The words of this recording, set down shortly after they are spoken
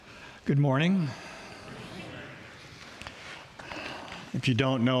Good morning. If you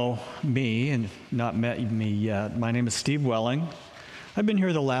don't know me and not met me yet, my name is Steve Welling. I've been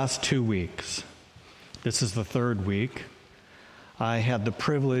here the last 2 weeks. This is the third week. I had the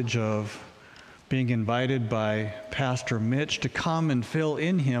privilege of being invited by Pastor Mitch to come and fill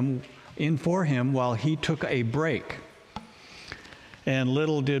in for him while he took a break. And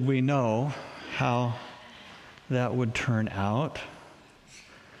little did we know how that would turn out.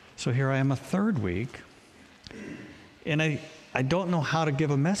 So here I am a third week, and I don't know how to give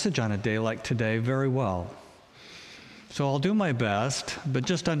a message on a day like today very well. So I'll do my best, but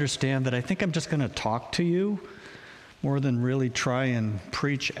just understand that I think I'm just going to talk to you more than really try and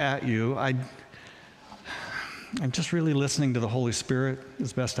preach at you. I'm just really listening to the Holy Spirit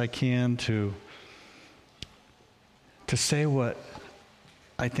as best I can to say what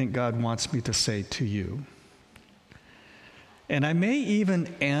I think God wants me to say to you. And I may even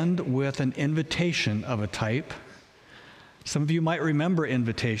end with an invitation of a type. Some of you might remember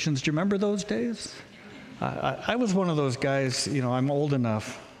invitations. Do you remember those days? I was one of those guys, I'm old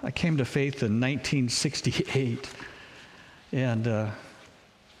enough. I came to faith in 1968. And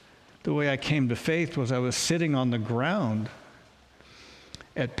the way I came to faith was I was sitting on the ground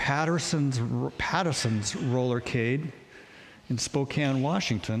at Patterson's Rollercade in Spokane,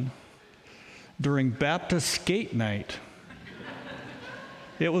 Washington, during Baptist Skate Night.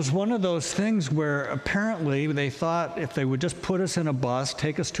 It was one of those things where apparently they thought if they would just put us in a bus,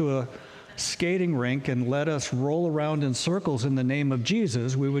 take us to a skating rink, and let us roll around in circles in the name of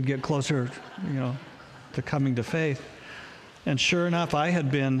Jesus, we would get closer, to coming to faith. And sure enough, I had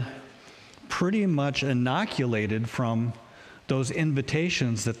been pretty much inoculated from those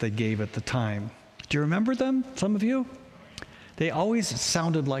invitations that they gave at the time. Do you remember them, some of you? They always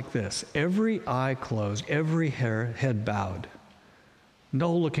sounded like this: every eye closed, every head bowed.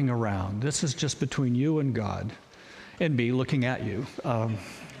 No looking around. This is just between you and God, and me looking at you,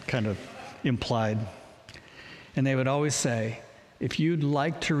 kind of implied. And they would always say, if you'd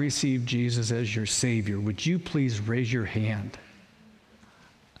like to receive Jesus as your Savior, would you please raise your hand?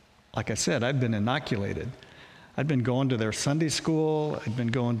 Like I said, I'd been inoculated. I'd been going to their Sunday school. I'd been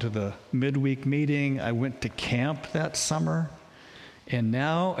going to the midweek meeting. I went to camp that summer. And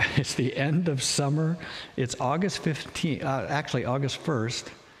now it's the end of summer. It's August 1st,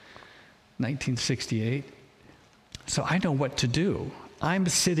 1968. So I know what to do. I'm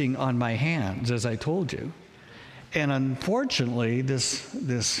sitting on my hands, as I told you. And unfortunately,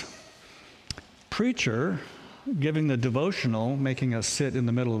 this preacher giving the devotional, making us sit in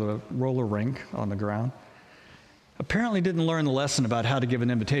the middle of the roller rink on the ground, apparently didn't learn the lesson about how to give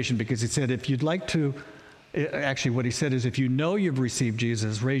an invitation, because he said, if you'd like to, actually what he said is, if you know you've received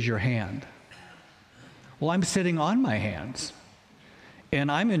Jesus, raise your hand. Well, I'm sitting on my hands,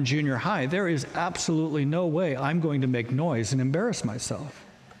 and I'm in junior high. There is absolutely no way I'm going to make noise and embarrass myself.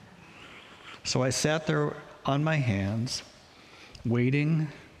 So I sat there on my hands, waiting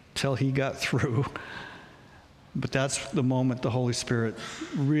till he got through. But that's the moment the Holy Spirit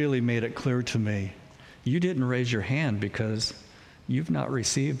really made it clear to me: you didn't raise your hand because you've not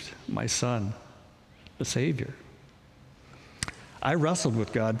received my Son, the Savior. I wrestled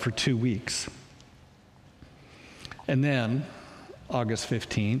with God for 2 weeks. And then, August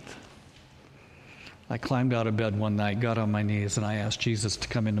 15th, I climbed out of bed one night, got on my knees, and I asked Jesus to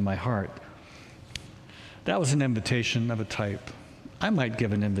come into my heart. That was an invitation of a type. I might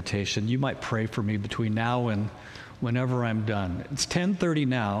give an invitation. You might pray for me between now and whenever I'm done. It's 10:30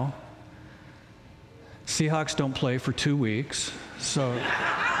 now. Seahawks don't play for 2 weeks, so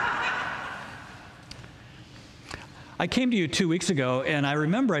I came to you 2 weeks ago, and I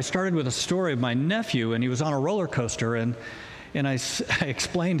remember I started with a story of my nephew, and he was on a roller coaster, and I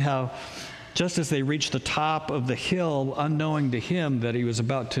explained how just as they reached the top of the hill, unknowing to him that he was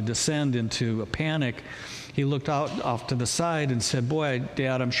about to descend into a panic, he looked out off to the side and said, "Boy,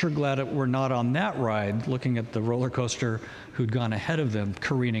 Dad, I'm sure glad that we're not on that ride," looking at the roller coaster who'd gone ahead of them,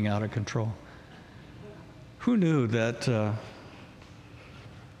 careening out of control. Who knew that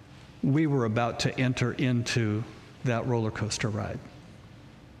we were about to enter into that roller coaster ride?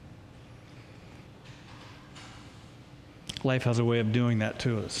 Life has a way of doing that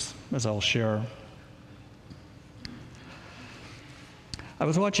to us, as I'll share. I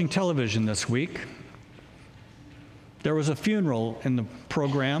was watching television this week. There was a funeral in the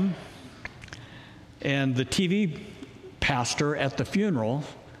program, and the TV pastor at the funeral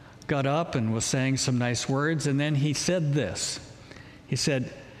got up and was saying some nice words, and then he said this. He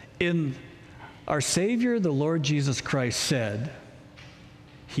said, "In our Savior, the Lord Jesus Christ said,"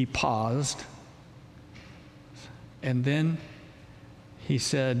 he paused, and then he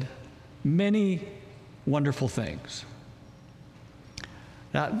said, many wonderful things.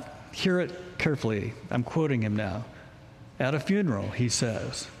 Now, hear it carefully. I'm quoting him now. At a funeral, he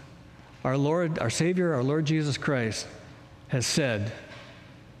says, our Lord, our Savior, our Lord Jesus Christ has said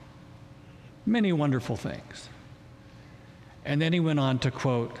many wonderful things. And then he went on to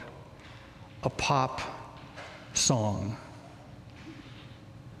quote a pop song.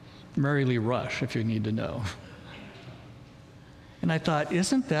 Mary Lee Rush, if you need to know. And I thought,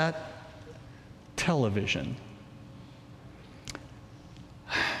 isn't that television?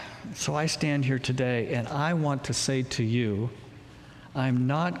 So I stand here today, and I want to say to you, I'm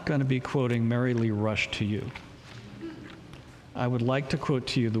not going to be quoting Mary Lee Rush to you. I would like to quote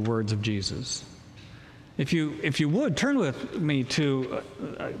to you the words of Jesus. If you would, turn with me to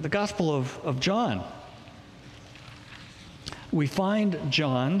the Gospel of John. We find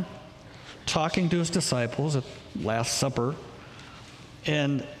John talking to his disciples at Last Supper,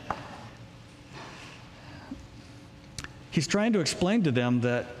 and he's trying to explain to them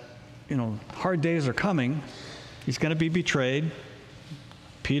that, hard days are coming. He's going to be betrayed.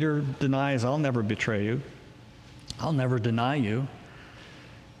 Peter denies, I'll never betray you. I'll never deny you.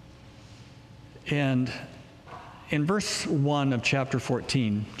 And in verse 1 of chapter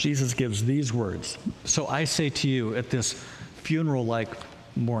 14, Jesus gives these words. So I say to you at this funeral-like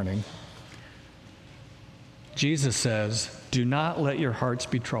morning, Jesus says, do not let your hearts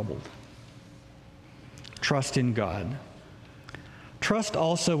be troubled. Trust in God. Trust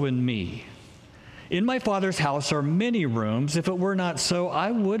also in me. In my Father's house are many rooms. If it were not so,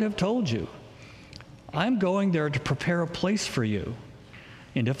 I would have told you. I'm going there to prepare a place for you.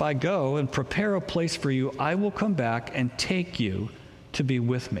 And if I go and prepare a place for you, I will come back and take you to be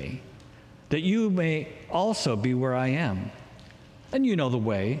with me, that you may also be where I am. And you know the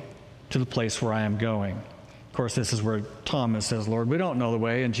way to the place where I am going. Of course, this is where Thomas says, Lord, we don't know the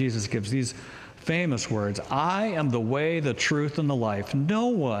way. And Jesus gives these famous words, I am the way, the truth, and the life. No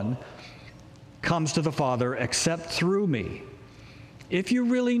one comes to the Father except through me. If you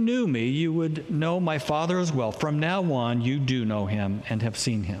really knew me, you would know my Father as well. From now on, you do know him and have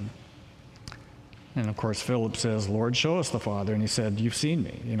seen him. And of course, Philip says, Lord, show us the Father. And he said, you've seen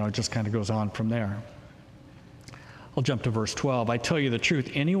me. It just kind of goes on from there. I'll jump to verse 12. I tell you the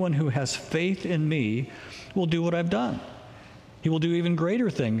truth, anyone who has faith in me will do what I've done. He will do even greater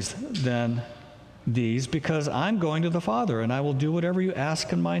things than these, because I'm going to the Father, and I will do whatever you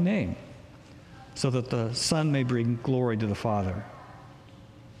ask in my name, so that the Son may bring glory to the Father.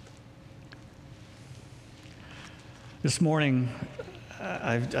 This morning,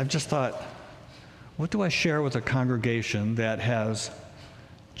 I've just thought, what do I share with a congregation that has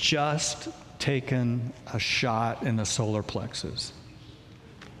just taken a shot in the solar plexus?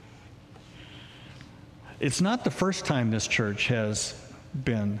 It's not the first time this church has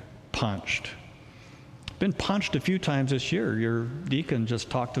been punched. Been punched a few times this year. Your deacon just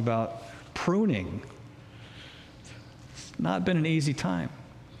talked about pruning. It's not been an easy time.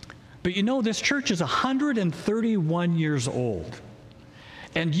 But this church is 131 years old.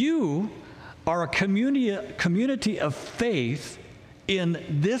 And you are a community of faith in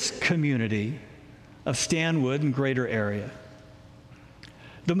this community of Stanwood and greater area.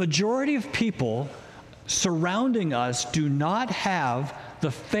 The majority of people surrounding us do not have the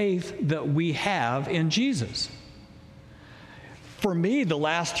faith that we have in Jesus. For me, the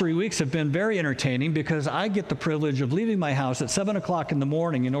last 3 weeks have been very entertaining because I get the privilege of leaving my house at 7 o'clock in the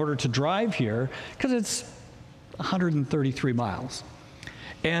morning in order to drive here because it's 133 miles.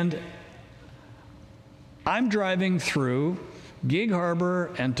 And I'm driving through Gig Harbor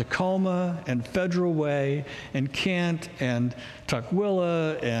and Tacoma and Federal Way and Kent and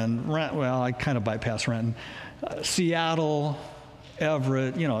Tukwila and I kind of bypass Renton, Seattle,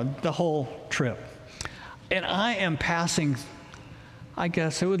 Everett, the whole trip. And I am passing, I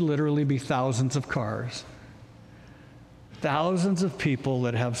guess it would literally be thousands of cars. Thousands of people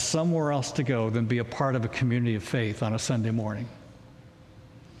that have somewhere else to go than be a part of a community of faith on a Sunday morning.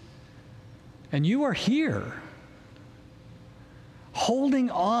 And you are here, holding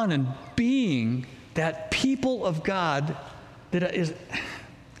on and being that people of God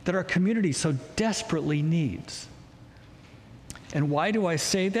that our community so desperately needs. And why do I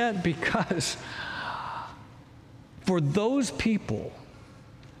say that? Because for those people,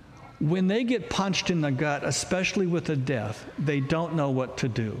 when they get punched in the gut, especially with a death, they don't know what to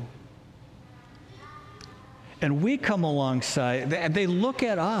do. And we come alongside, and they look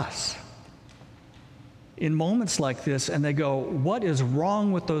at us in moments like this, and they go, what is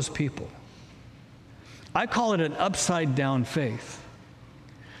wrong with those people? I call it an upside-down faith.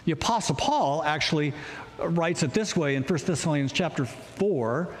 The Apostle Paul actually writes it this way in 1 Thessalonians chapter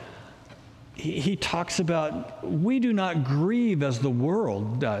 4. he talks about, we do not grieve as the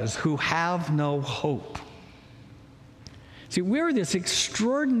world does, who have no hope. See, we're this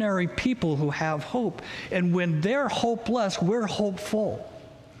extraordinary people who have hope. And when they're hopeless, we're hopeful.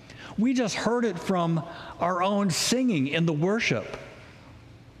 We just heard it from our own singing in the worship.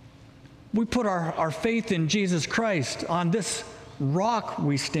 We put our faith in Jesus Christ. On this rock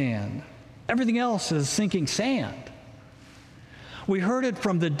we stand. Everything else is sinking sand. We heard it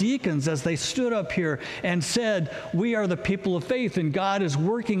from the deacons as they stood up here and said, we are the people of faith, and God is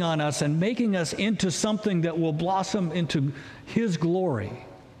working on us and making us into something that will blossom into His glory.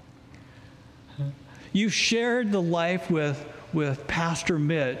 You shared the life with Pastor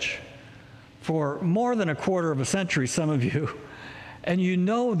Mitch for more than a quarter of a century, some of you, and you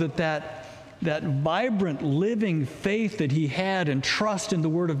know that vibrant, living faith that he had and trust in the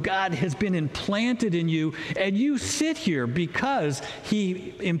Word of God has been implanted in you, and you sit here because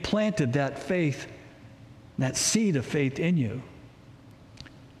he implanted that faith, that seed of faith in you.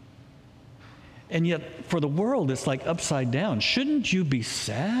 And yet, for the world, it's like upside down. Shouldn't you be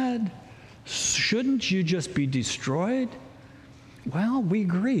sad? Shouldn't you just be destroyed? Well, we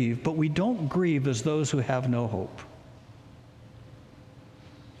grieve, but we don't grieve as those who have no hope.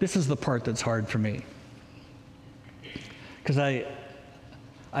 This is the part that's hard for me, because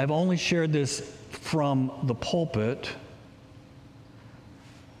I've only shared this from the pulpit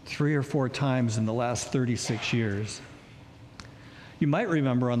 3 or 4 times in the last 36 years. You might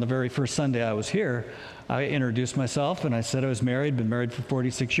remember on the very first Sunday I was here, I introduced myself and I said I was married, been married for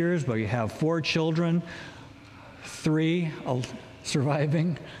 46 years, but you have 4 children, 3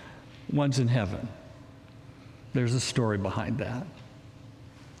 surviving, 1's in heaven. There's a story behind that.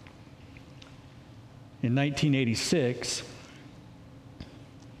 In 1986,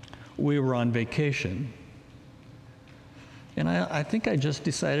 we were on vacation. And I think I just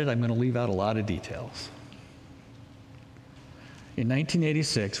decided I'm going to leave out a lot of details. In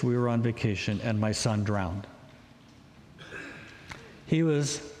 1986, we were on vacation and my son drowned. He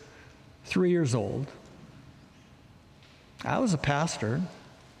was 3 years old. I was a pastor.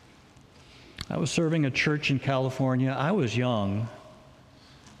 I was serving a church in California. I was young.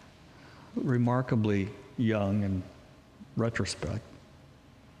 Remarkably young in retrospect.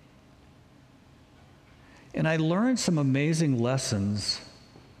 And I learned some amazing lessons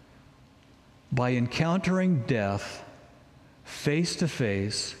by encountering death face to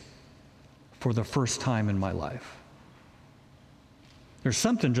face for the first time in my life. There's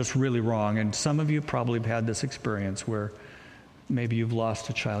something just really wrong, and some of you probably have had this experience where maybe you've lost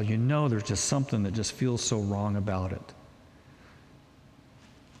a child. You know there's just something that just feels so wrong about it.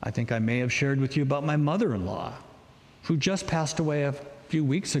 I think I may have shared with you about my mother-in-law, who just passed away a few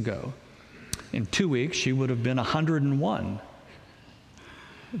weeks ago. In 2 weeks, she would have been 101.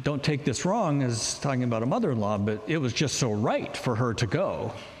 Don't take this wrong as talking about a mother-in-law, but it was just so right for her to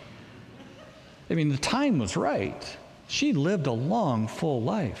go. I mean, the time was right. She lived a long, full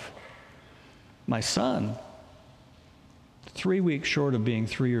life. My son, 3 weeks short of being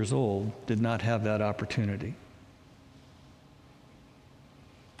 3 years old, did not have that opportunity.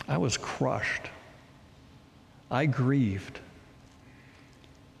 I was crushed. I grieved.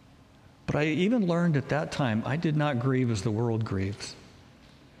 But I even learned at that time, I did not grieve as the world grieves,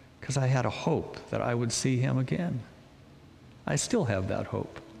 because I had a hope that I would see him again. I still have that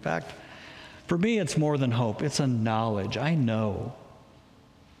hope. In fact, for me, it's more than hope. It's a knowledge. I know.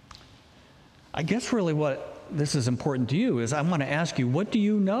 I guess really what this is important to you is I want to ask you, what do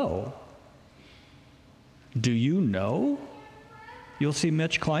you know? Do you know you'll see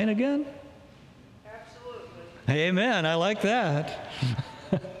Mitch Klein again? Absolutely. Amen. I like that.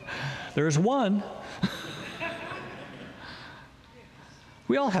 There's one.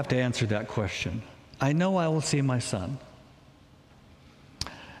 We all have to answer that question. I know I will see my son.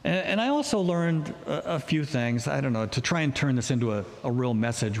 And I also learned a few things, I don't know, to try and turn this into a real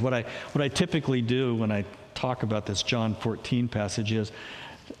message. What I typically do when I talk about this John 14 passage is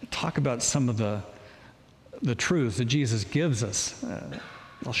talk about some of the truths that Jesus gives us.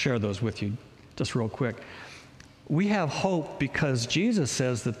 I'll share those with you just real quick. We have hope because Jesus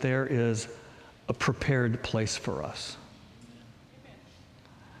says that there is a prepared place for us.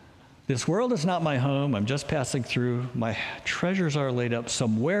 This world is not my home. I'm just passing through. My treasures are laid up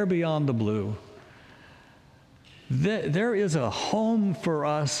somewhere beyond the blue. There is a home for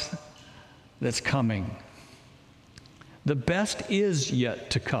us that's coming. The best is yet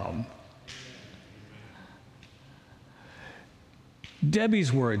to come.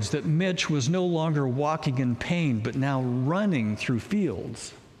 Debbie's words that Mitch was no longer walking in pain, but now running through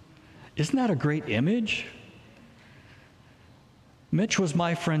fields. Isn't that a great image? Mitch was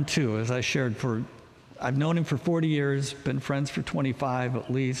my friend too, as I shared. I've known him for 40 years, been friends for 25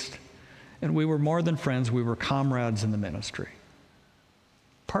 at least, and we were more than friends, we were comrades in the ministry,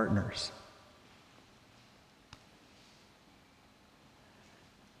 partners.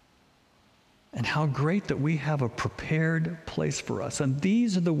 And how great that we have a prepared place for us. And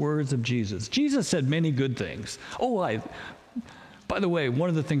these are the words of Jesus. Jesus said many good things. By the way, one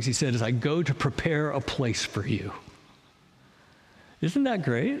of the things he said is, I go to prepare a place for you. Isn't that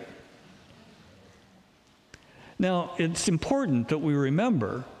great? Now, it's important that we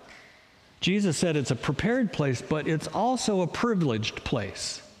remember, Jesus said it's a prepared place, but it's also a privileged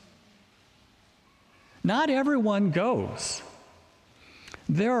place. Not everyone goes.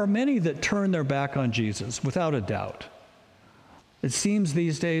 There are many that turn their back on Jesus, without a doubt. It seems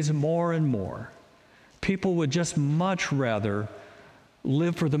these days more and more. People would just much rather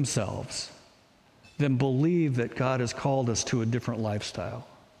live for themselves than believe that God has called us to a different lifestyle.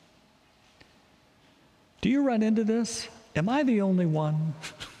 Do you run into this? Am I the only one?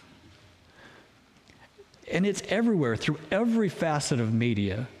 And it's everywhere, through every facet of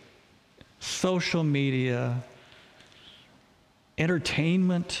media, social media,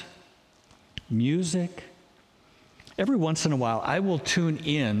 entertainment, music. Every once in a while, I will tune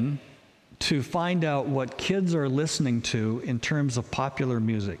in to find out what kids are listening to in terms of popular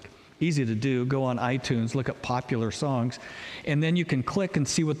music. Easy to do. Go on iTunes, look at popular songs, and then you can click and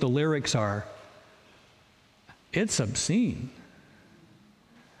see what the lyrics are. It's obscene.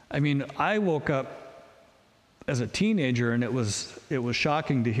 I mean, I woke up as a teenager, and it was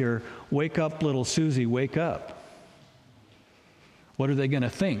shocking to hear, "Wake up, little Susie, wake up." What are they going to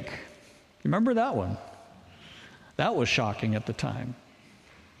think? Remember that one? That was shocking at the time.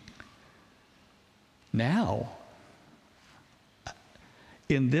 Now,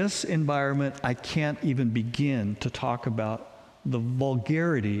 in this environment, I can't even begin to talk about the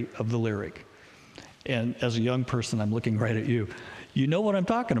vulgarity of the lyric. And as a young person, I'm looking right at you. You know what I'm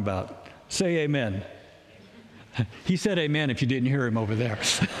talking about. Say amen. He said amen if you didn't hear him over there.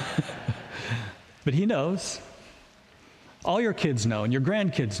 But he knows. All your kids know, and your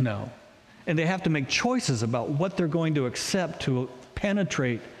grandkids know. And they have to make choices about what they're going to accept to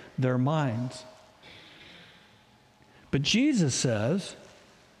penetrate their minds. But Jesus says,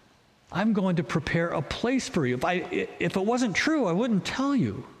 I'm going to prepare a place for you. If it wasn't true, I wouldn't tell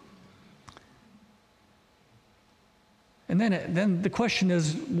you. And then the question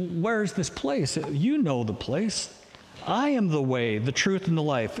is, where's this place? You know the place. I am the way, the truth, and the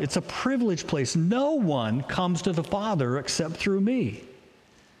life. It's a privileged place. No one comes to the Father except through me.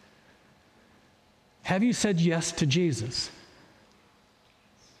 Have you said yes to Jesus?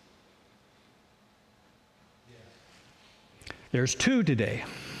 There's two today.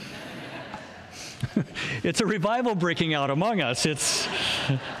 It's a revival breaking out among us. It's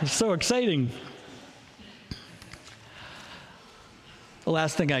so exciting. The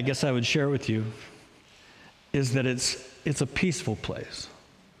last thing I guess I would share with you is that it's a peaceful place.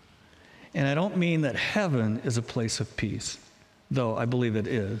 And I don't mean that heaven is a place of peace, though I believe it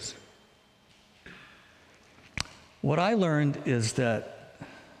is. What I learned is that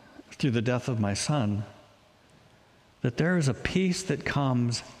through the death of my son, that there is a peace that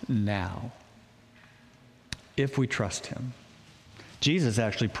comes now if we trust him. Jesus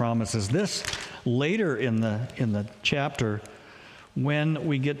actually promises this later in the chapter when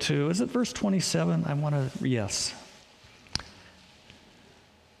we get to, is it verse 27? Yes.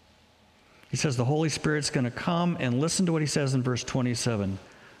 He says the Holy Spirit's going to come, and listen to what he says in verse 27.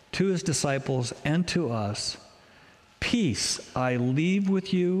 To his disciples and to us, peace I leave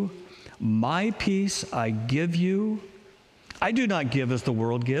with you, my peace I give you. I do not give as the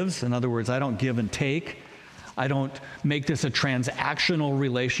world gives. In other words, I don't give and take. I don't make this a transactional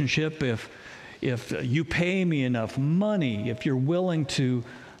relationship. If you pay me enough money, if you're willing to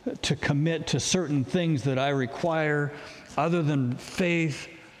commit to certain things that I require other than faith,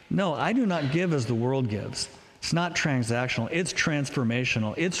 no, I do not give as the world gives. It's not transactional. It's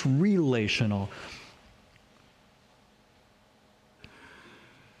transformational. It's relational.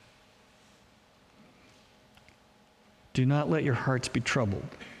 Do not let your hearts be troubled.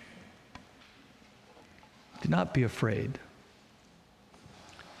 Do not be afraid.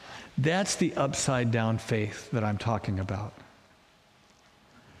 That's the upside down faith that I'm talking about.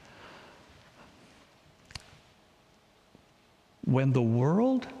 When the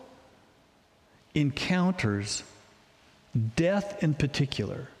world encounters death in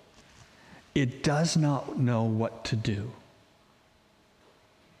particular, it does not know what to do.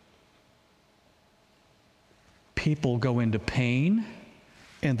 People go into pain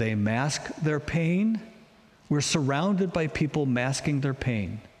and they mask their pain We're surrounded by people masking their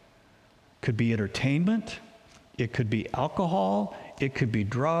pain. Could be entertainment, it could be alcohol, it could be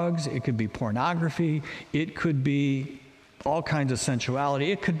drugs, it could be pornography, it could be all kinds of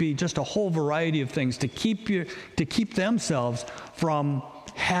sensuality. It could be just a whole variety of things to keep themselves from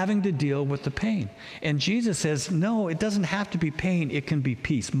having to deal with the pain. And Jesus says, no, it doesn't have to be pain, it can be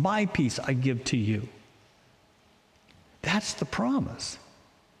peace. My peace I give to you. That's the promise.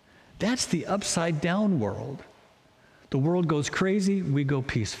 That's the upside down world. The world goes crazy, we go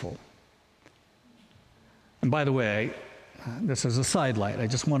peaceful. And by the way, this is a sidelight. I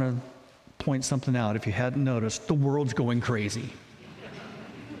just want to point something out. If you hadn't noticed, the world's going crazy.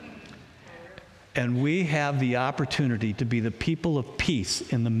 And we have the opportunity to be the people of peace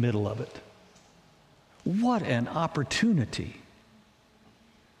in the middle of it. What an opportunity.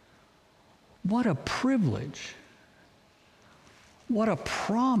 What a privilege. What a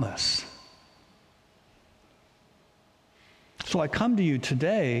promise. So I come to you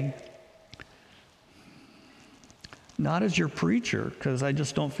today not as your preacher, because I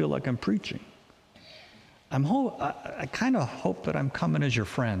just don't feel like I'm preaching. I kind of hope that I'm coming as your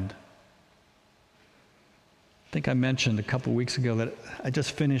friend. I think I mentioned a couple weeks ago that I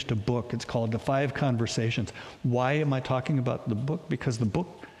just finished a book. It's called The 5 Conversations. Why am I talking about the book? Because the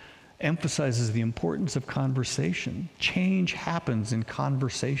book emphasizes the importance of conversation. Change happens in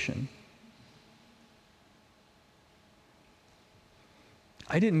conversation.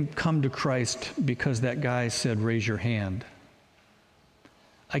 I didn't come to Christ because that guy said, raise your hand.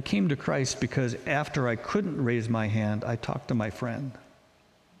 I came to Christ because after I couldn't raise my hand, I talked to my friend.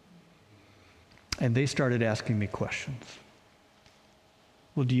 And they started asking me questions.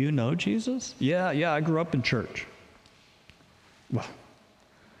 Well, do you know Jesus? Yeah, I grew up in church. Well,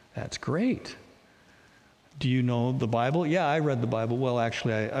 that's great. Do you know the Bible? Yeah, I read the Bible. Well,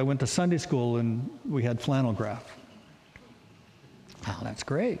 actually, I went to Sunday school and we had flannel graph. Oh, that's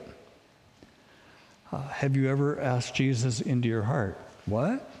great. Have you ever asked Jesus into your heart?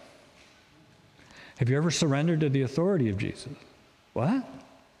 What? Have you ever surrendered to the authority of Jesus? What?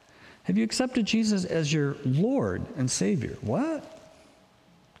 Have you accepted Jesus as your Lord and Savior? What?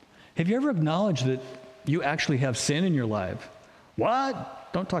 Have you ever acknowledged that you actually have sin in your life?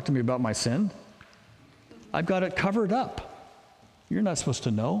 What? Don't talk to me about my sin. I've got it covered up. You're not supposed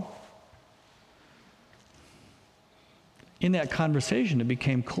to know. In that conversation, it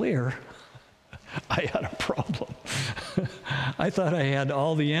became clear I had a problem. I thought I had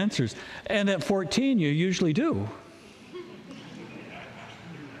all the answers. And at 14, you usually do.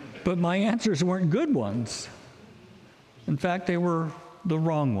 But my answers weren't good ones. In fact, they were the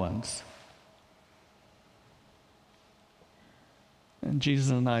wrong ones. And Jesus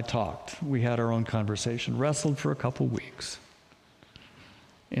and I talked. We had our own conversation, wrestled for a couple weeks.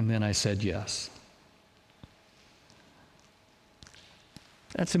 And then I said yes.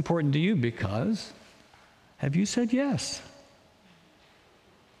 That's important to you because have you said yes?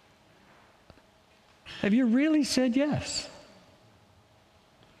 Have you really said yes?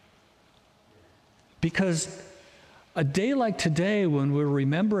 Because a day like today, when we're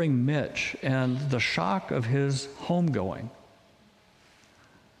remembering Mitch and the shock of his homegoing,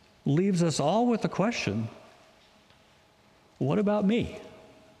 leaves us all with the question, what about me?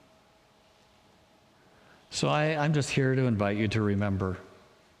 So I'm just here to invite you to remember.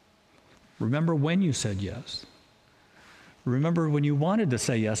 Remember when you said yes. Remember when you wanted to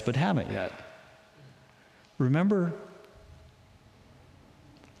say yes but haven't yet. Remember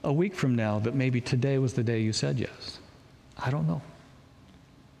a week from now that maybe today was the day you said yes. I don't know.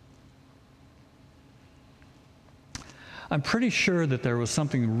 I'm pretty sure that there was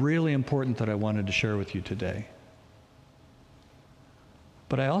something really important that I wanted to share with you today.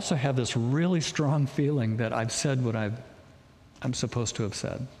 But I also have this really strong feeling that I've said what I'm supposed to have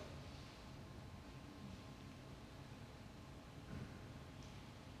said.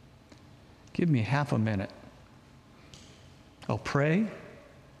 Give me half a minute. I'll pray, and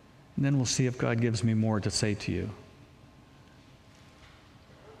then we'll see if God gives me more to say to you.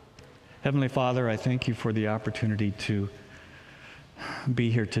 Heavenly Father, I thank you for the opportunity to be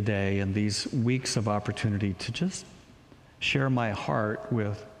here today and these weeks of opportunity to just share my heart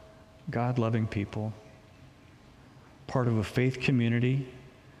with God-loving people, part of a faith community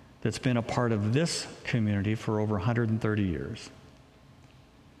that's been a part of this community for over 130 years.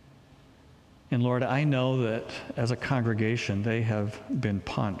 And Lord, I know that as a congregation, they have been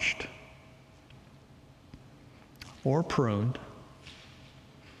punched or pruned.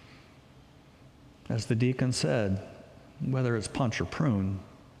 As the deacon said, whether it's punch or prune,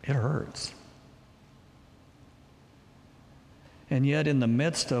 it hurts. And yet in the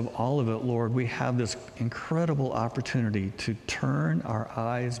midst of all of it, Lord, we have this incredible opportunity to turn our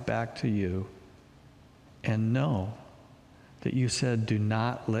eyes back to you and know that you said, do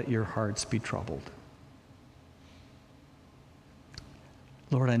not let your hearts be troubled.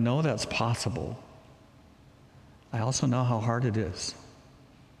 Lord, I know that's possible. I also know how hard it is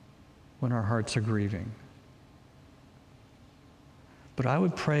when our hearts are grieving. But I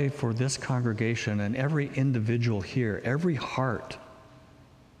would pray for this congregation and every individual here, every heart,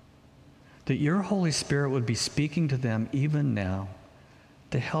 that your Holy Spirit would be speaking to them even now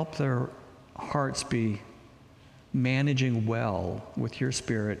to help their hearts be managing well with your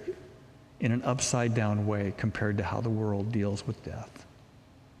Spirit in an upside-down way compared to how the world deals with death.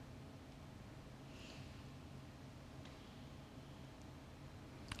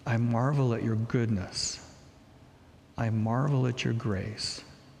 I marvel at your goodness. I marvel at your grace.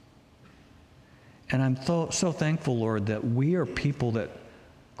 And I'm so thankful, Lord, that we are people that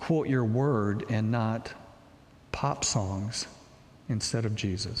quote your word and not pop songs instead of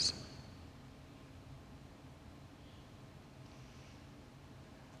Jesus.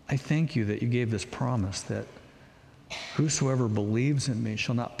 I thank you that you gave this promise that whosoever believes in me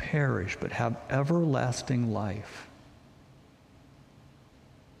shall not perish but have everlasting life.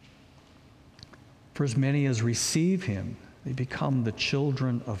 For as many as receive him, they become the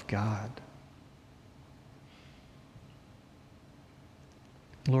children of God.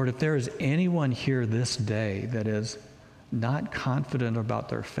 Lord, if there is anyone here this day that is not confident about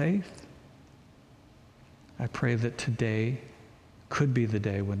their faith, I pray that today could be the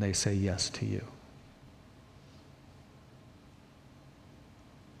day when they say yes to you.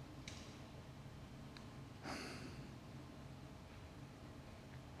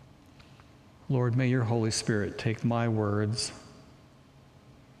 Lord, may your Holy Spirit take my words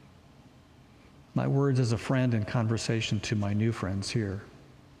as a friend in conversation to my new friends here,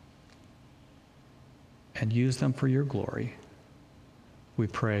 and use them for your glory. We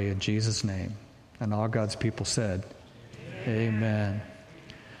pray in Jesus' name. And all God's people said, Amen.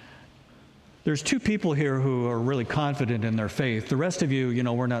 There's two people here who are really confident in their faith. The rest of you,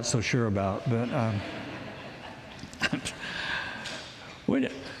 we're not so sure about, but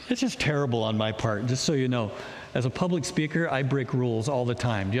it's just terrible on my part, just so you know. As a public speaker, I break rules all the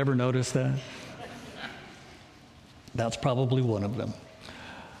time. Do you ever notice that? That's probably one of them.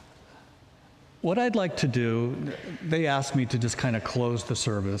 What I'd like to do, they asked me to just kind of close the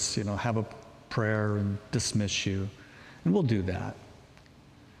service, have a prayer and dismiss you, and we'll do that.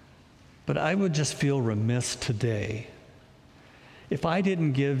 But I would just feel remiss today if I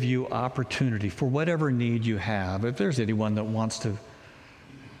didn't give you opportunity for whatever need you have. If there's anyone that wants to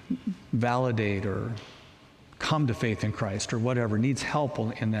validate or come to faith in Christ or whatever, needs help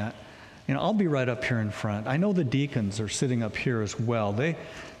in that, I'll be right up here in front. I know the deacons are sitting up here as well.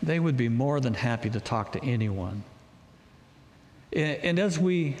 They would be more than happy to talk to anyone. And as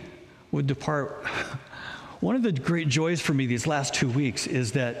we would depart, one of the great joys for me these last 2 weeks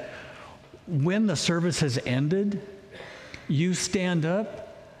is that when the service has ended, you stand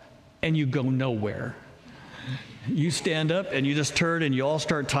up and you go nowhere. You stand up and you just turn and you all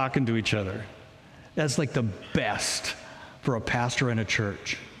start talking to each other. That's like the best for a pastor in a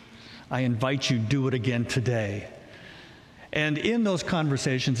church. I invite you, do it again today. And in those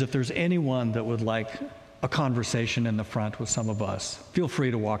conversations, if there's anyone that would like a conversation in the front with some of us, feel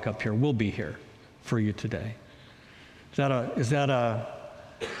free to walk up here. We'll be here for you today. How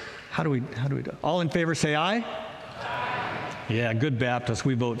do we do? All in favor say aye? Aye. Yeah, good Baptists.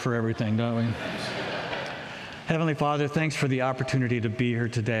 We vote for everything, don't we? Heavenly Father, thanks for the opportunity to be here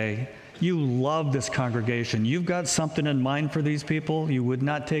today. You love this congregation. You've got something in mind for these people. You would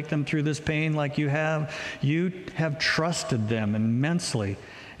not take them through this pain like you have. You have trusted them immensely.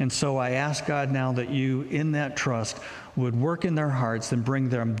 And so I ask God now that you, in that trust, would work in their hearts and bring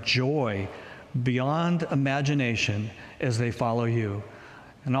them joy beyond imagination as they follow you.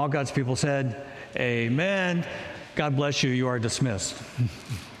 And all God's people said, Amen. God bless you. You are dismissed.